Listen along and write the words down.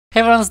Hey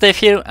everyone, it's Dave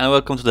here and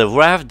welcome to the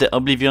Wraith, the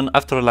Oblivion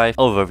Afterlife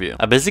overview.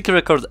 I basically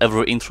record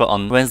every intro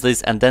on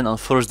Wednesdays and then on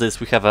Thursdays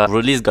we have a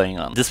release going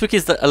on. This week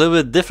is a little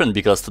bit different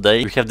because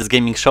today we have this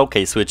gaming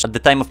showcase, which at the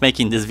time of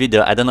making this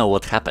video I don't know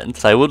what happened,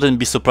 so I wouldn't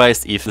be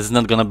surprised if this is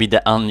not gonna be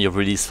the only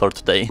release for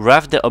today.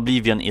 Wraith the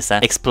Oblivion is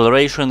an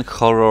exploration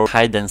horror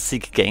hide and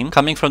seek game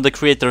coming from the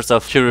creators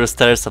of Curious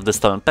Tales of the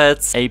Stolen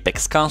Pets,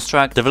 Apex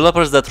Construct,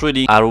 developers that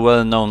really are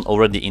well known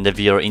already in the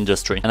VR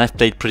industry, and I've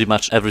played pretty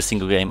much every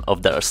single game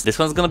of theirs. This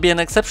one's gonna be an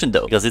exception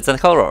though, because it's a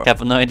horror. I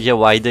have no idea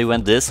why they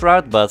went this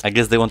route, but I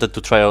guess they wanted to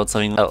try out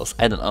something else.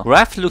 I don't know.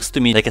 Wraith looks to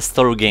me like a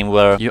story game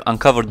where you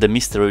uncover the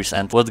mysteries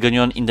and what's going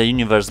on in the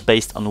universe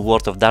based on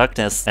World of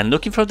Darkness, and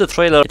looking from the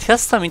trailer, it has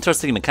some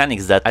interesting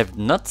mechanics that I've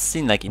not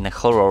seen like in a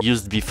horror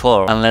used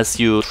before, unless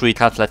you treat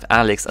Half-Life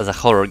Alyx as a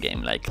horror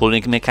game, like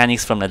pulling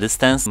mechanics from a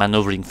distance,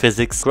 maneuvering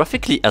physics.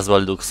 Graphically as well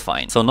looks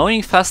fine. So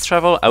knowing fast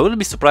travel, I wouldn't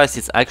be surprised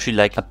it's actually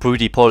like a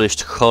pretty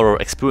polished horror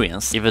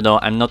experience, even though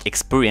I'm not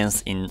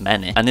experienced in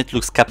many, and it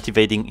looks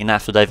captivating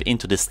enough to dive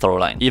into this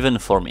storyline, even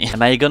for me.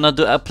 Am I gonna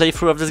do a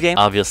playthrough of this game?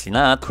 Obviously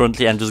not.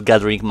 Currently I'm just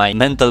gathering my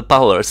mental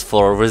powers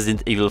for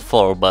Resident Evil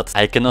 4, but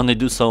I can only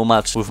do so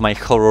much with my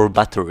horror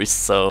batteries,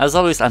 so as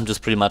always I'm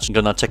just pretty much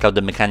gonna check out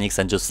the mechanics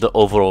and just the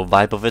overall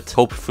vibe of it.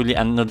 Hopefully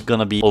I'm not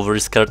gonna be over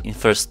scared in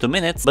first 2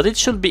 minutes, but it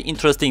should be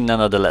interesting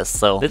nonetheless,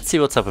 so let's see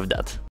what's up with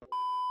that.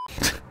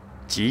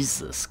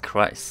 Jesus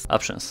Christ.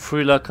 Options.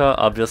 Free locker,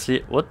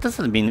 obviously. What does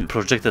it mean,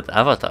 projected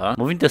avatar?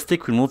 Moving the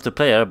stick will move the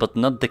player, but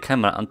not the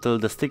camera until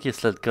the stick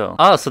is let go.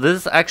 Oh, so this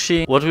is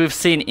actually what we've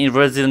seen in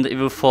Resident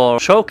Evil 4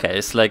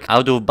 showcase, like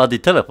out of body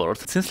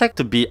teleport. It seems like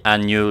to be a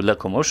new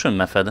locomotion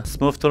method.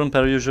 Smooth turn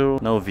per usual,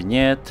 no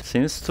vignette.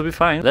 Seems to be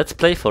fine. Let's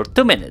play for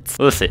 2 minutes.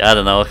 We'll see. I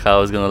don't know how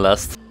it's gonna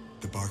last.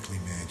 The Barclay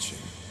Mansion.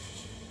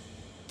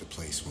 The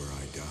place where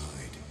I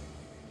died.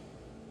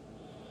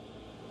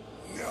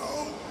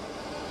 No!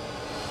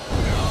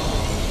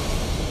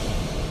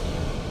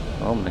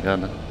 Oh my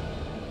god.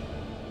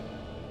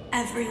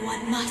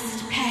 Everyone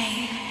must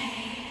pay.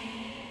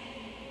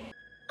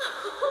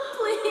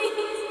 Please.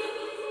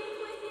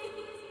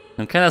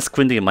 I'm kind of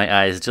squinting in my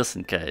eyes just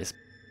in case.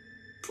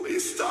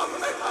 Please stop.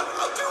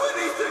 I'll do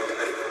anything.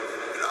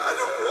 I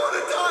don't want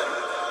to die.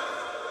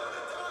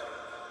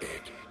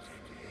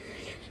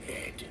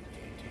 Ed.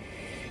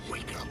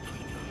 Wake up.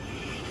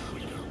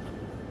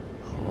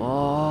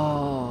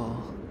 Whoa.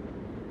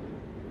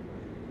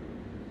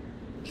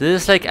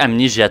 This is like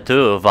Amnesia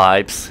 2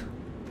 vibes.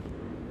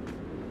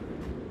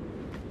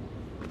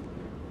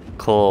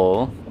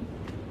 Cool.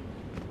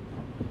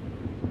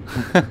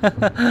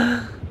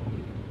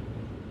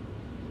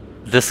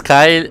 The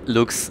sky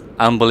looks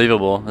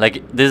unbelievable.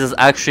 Like this is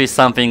actually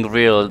something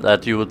real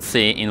that you would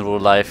see in real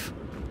life.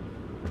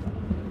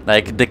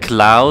 Like the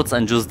clouds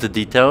and just the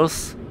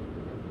details.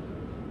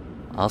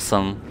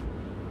 Awesome.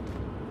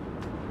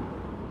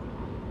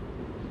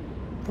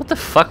 What the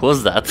fuck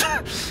was that?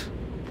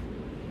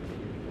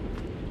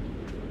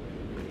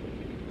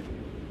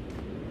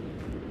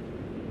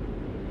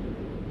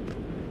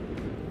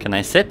 Can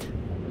I sit?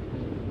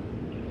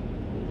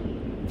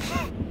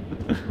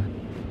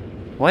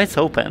 Why it's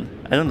open?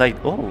 I don't like.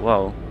 Oh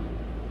wow.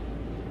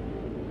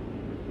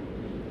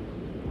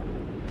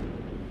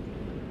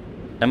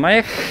 Am I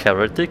a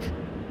heretic?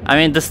 I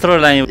mean, the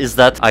storyline is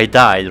that I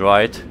died,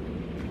 right?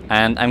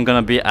 And I'm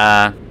gonna be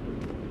a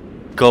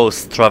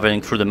ghost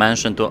traveling through the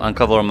mansion to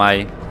uncover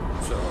my.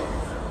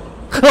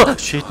 Oh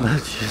shit, man!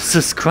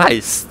 Jesus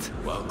Christ!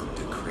 Welcome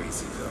to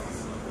Crazyville.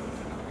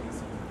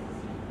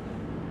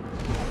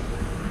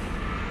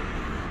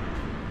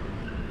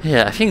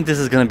 Yeah, I think this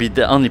is gonna be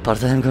the only part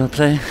that I'm gonna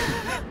play.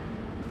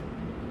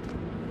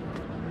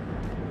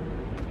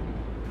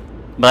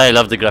 But I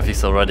love the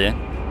graphics already.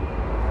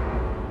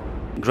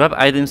 Grab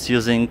items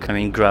using,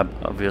 grab,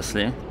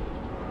 obviously.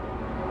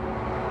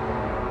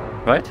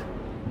 Right?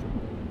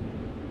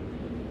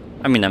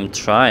 I mean, I'm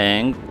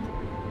trying.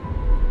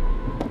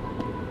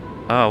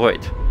 Oh,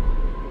 wait.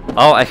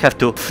 Oh, I have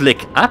to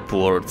flick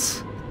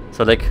upwards.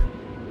 So like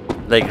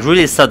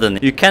really sudden.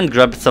 You can't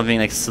grab something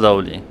like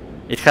slowly.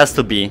 It has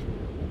to be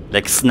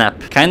like snap.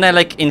 Kinda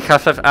like in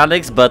Half-Life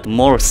Alyx, but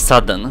more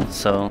sudden.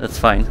 So that's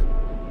fine.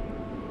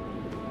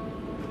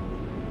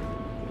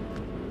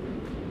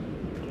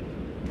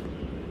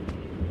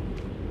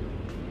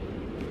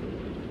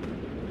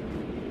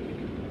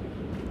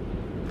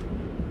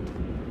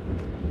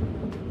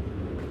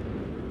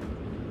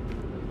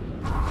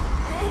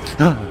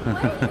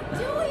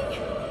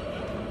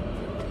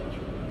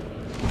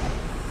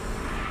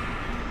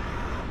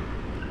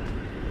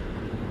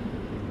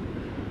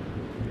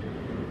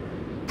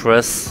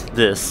 Press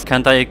this.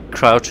 Can't I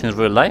crouch in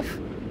real life?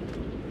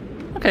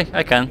 Okay,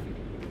 I can.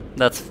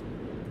 That's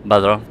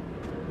better.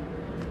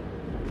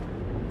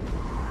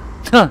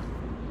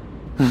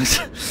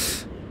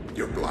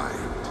 You're blind.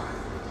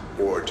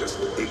 Or just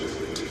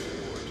ignorant.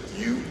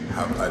 You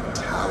have a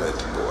talent,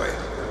 boy.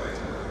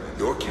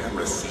 Your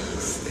camera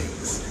sees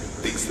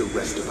things the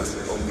rest of us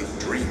only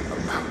dream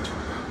about.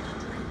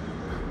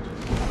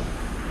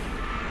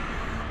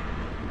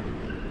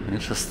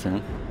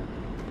 Interesting.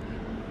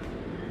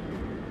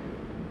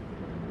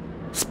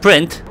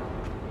 sprint.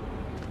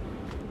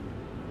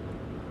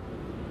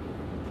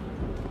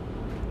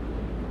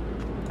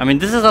 I mean,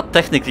 this is not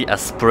technically a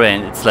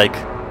sprint, it's like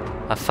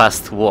a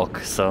fast walk,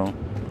 so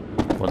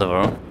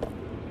whatever.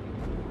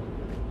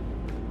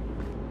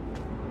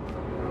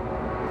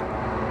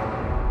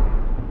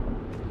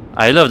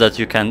 I love that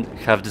you can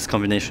have this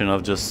combination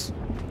of just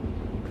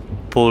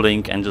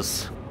pulling and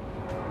just...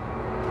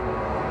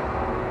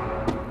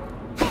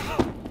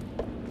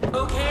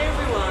 Okay,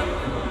 everyone.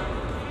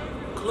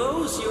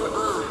 Close your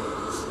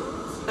eyes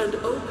and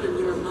open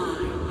your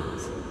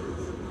minds.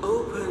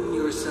 Open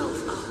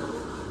yourself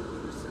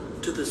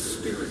up to the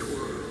spirit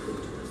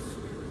world.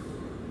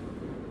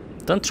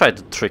 Don't try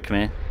to trick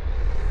me.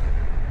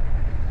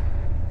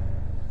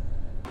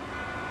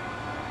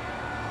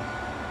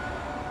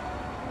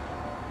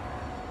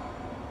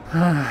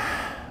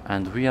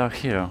 And we are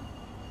here.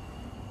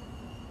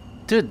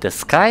 Dude, the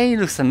sky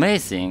looks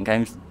amazing.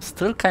 I'm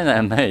still kinda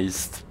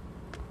amazed.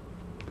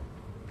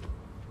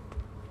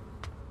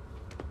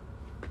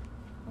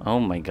 Oh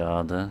my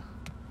god.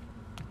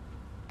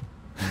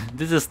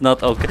 This is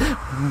not okay.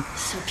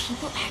 So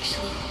people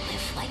actually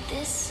live like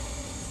this?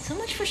 So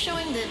much for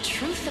showing the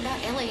truth about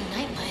LA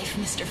nightlife,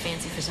 Mr.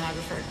 Fancy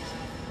Photographer.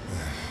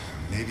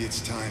 Maybe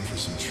it's time for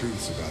some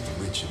truths about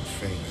the rich and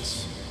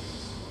famous.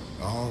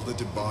 All the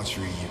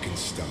debauchery you can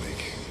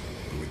stomach,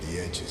 but with the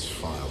edges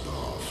filed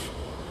off.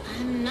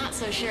 I'm not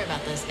so sure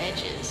about those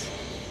edges.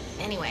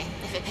 Anyway,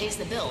 if it pays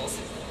the bills.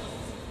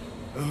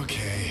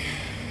 Okay,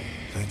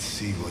 let's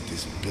see what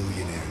this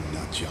billionaire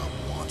nutjob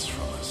wants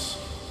from us.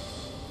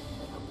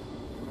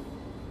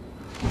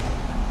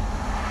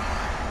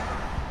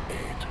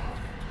 Ed,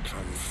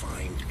 come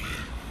find me.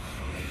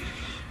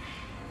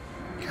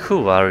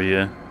 Who are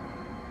you?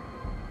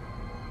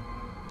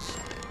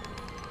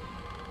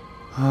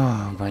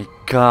 Oh my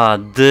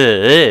god.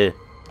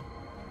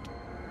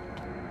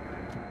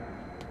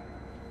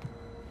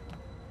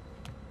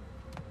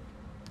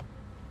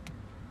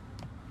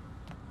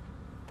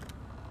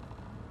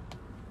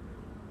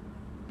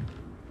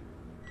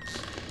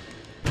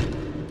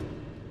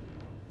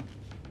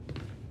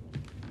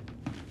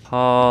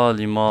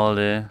 Holy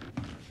moly.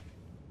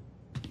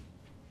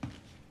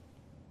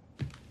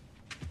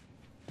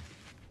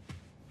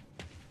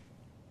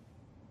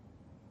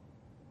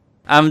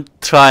 I'm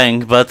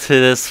trying, but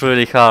it is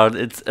really hard.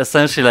 It's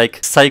essentially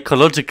like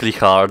psychologically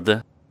hard.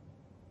 And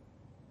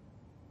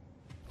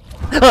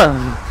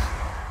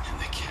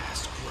the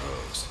cast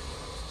grows.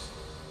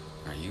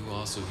 Are you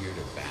also here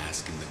to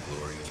bask in the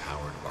glory of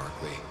Howard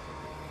Barkley?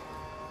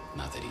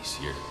 Not that he's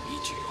here to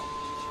meet you.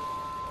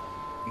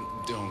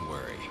 Don't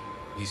worry.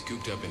 He's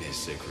cooped up in his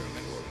sick room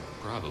and will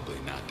probably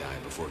not die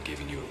before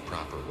giving you a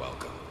proper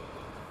welcome.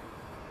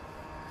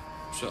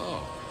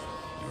 So,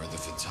 you're the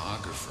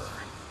photographer.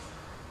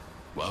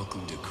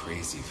 Welcome to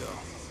Crazyville.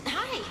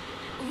 Hi!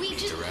 We Meet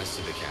just... the rest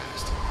of the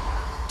cast.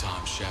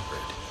 Tom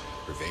Shepard,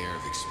 purveyor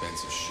of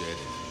expensive shit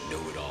and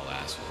know-it-all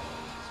asshole.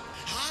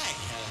 Hi,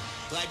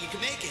 glad you could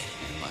make it.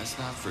 And let's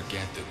not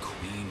forget the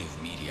queen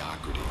of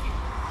mediocrity,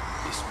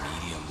 Miss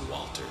Medium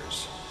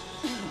Walters.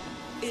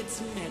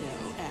 It's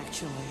Meadow,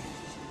 actually.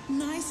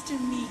 Nice to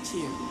meet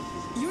you.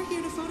 You're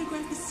here to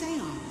photograph the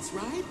seance,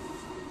 right?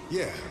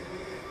 Yeah,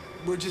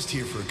 we're just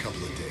here for a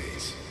couple of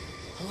days.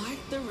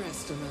 Like the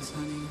rest of us,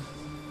 honey.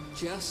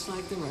 Just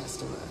like the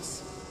rest of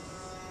us.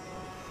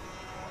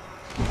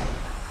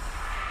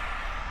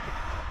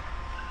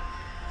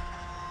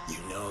 You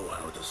know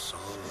how the song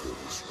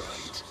goes,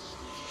 right?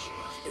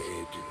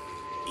 Ed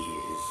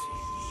is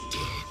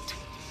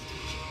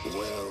dead.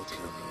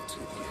 Welcome to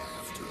the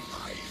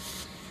afterlife.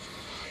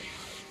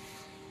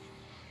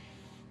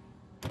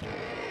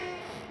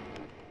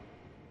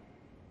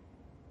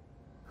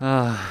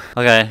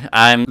 Okay,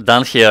 I'm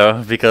done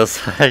here because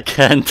I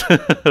can't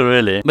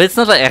really. But it's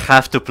not like I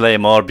have to play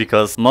more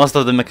because most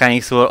of the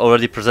mechanics were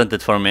already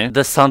presented for me.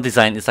 The sound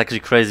design is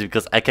actually crazy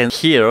because I can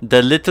hear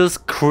the little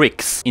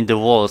creaks in the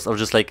walls or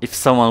just like if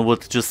someone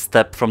would just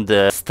step from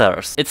the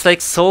stairs. It's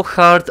like so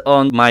hard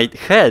on my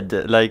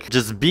head, like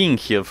just being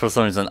here for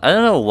some reason. I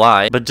don't know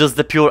why, but just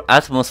the pure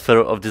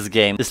atmosphere of this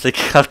game is like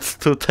hard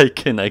to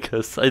take in, I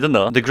guess. I don't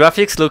know. The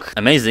graphics look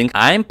amazing.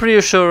 I'm pretty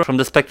sure from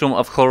the spectrum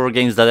of horror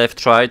games that I've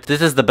tried,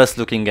 this is the best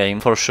looking game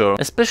for sure.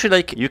 Especially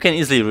like you can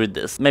easily read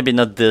this. Maybe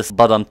not this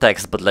bottom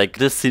text, but like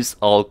this seems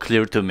all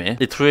clear to me.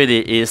 It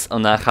really is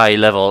on a high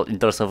level in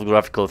terms of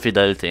graphical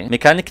fidelity.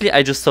 Mechanically,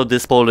 I just saw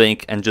this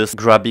pulling and just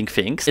grabbing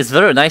things. It's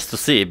very nice to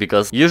see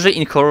because usually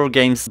in horror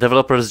games,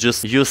 developers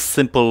just use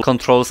simple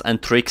controls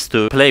and tricks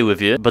to play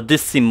with you, but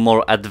this seems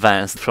more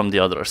advanced from the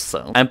others.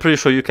 So I'm pretty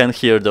sure you can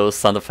hear those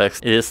sound effects.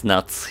 It is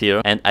nuts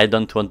here, and I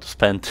don't want to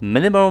spend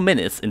many more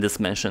minutes in this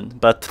mansion.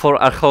 But for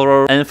a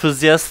horror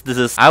enthusiast, this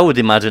is, I would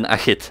imagine, a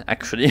hit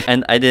actually.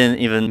 And I didn't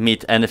even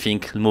meet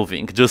anything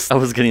moving. Just I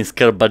was getting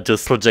scared by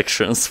just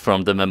projections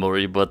from the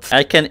memory. But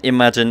I can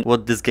imagine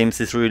what this game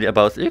is really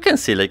about. You can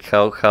see like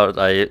how hard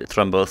I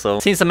tremble. So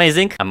seems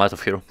amazing. I'm out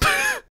of here.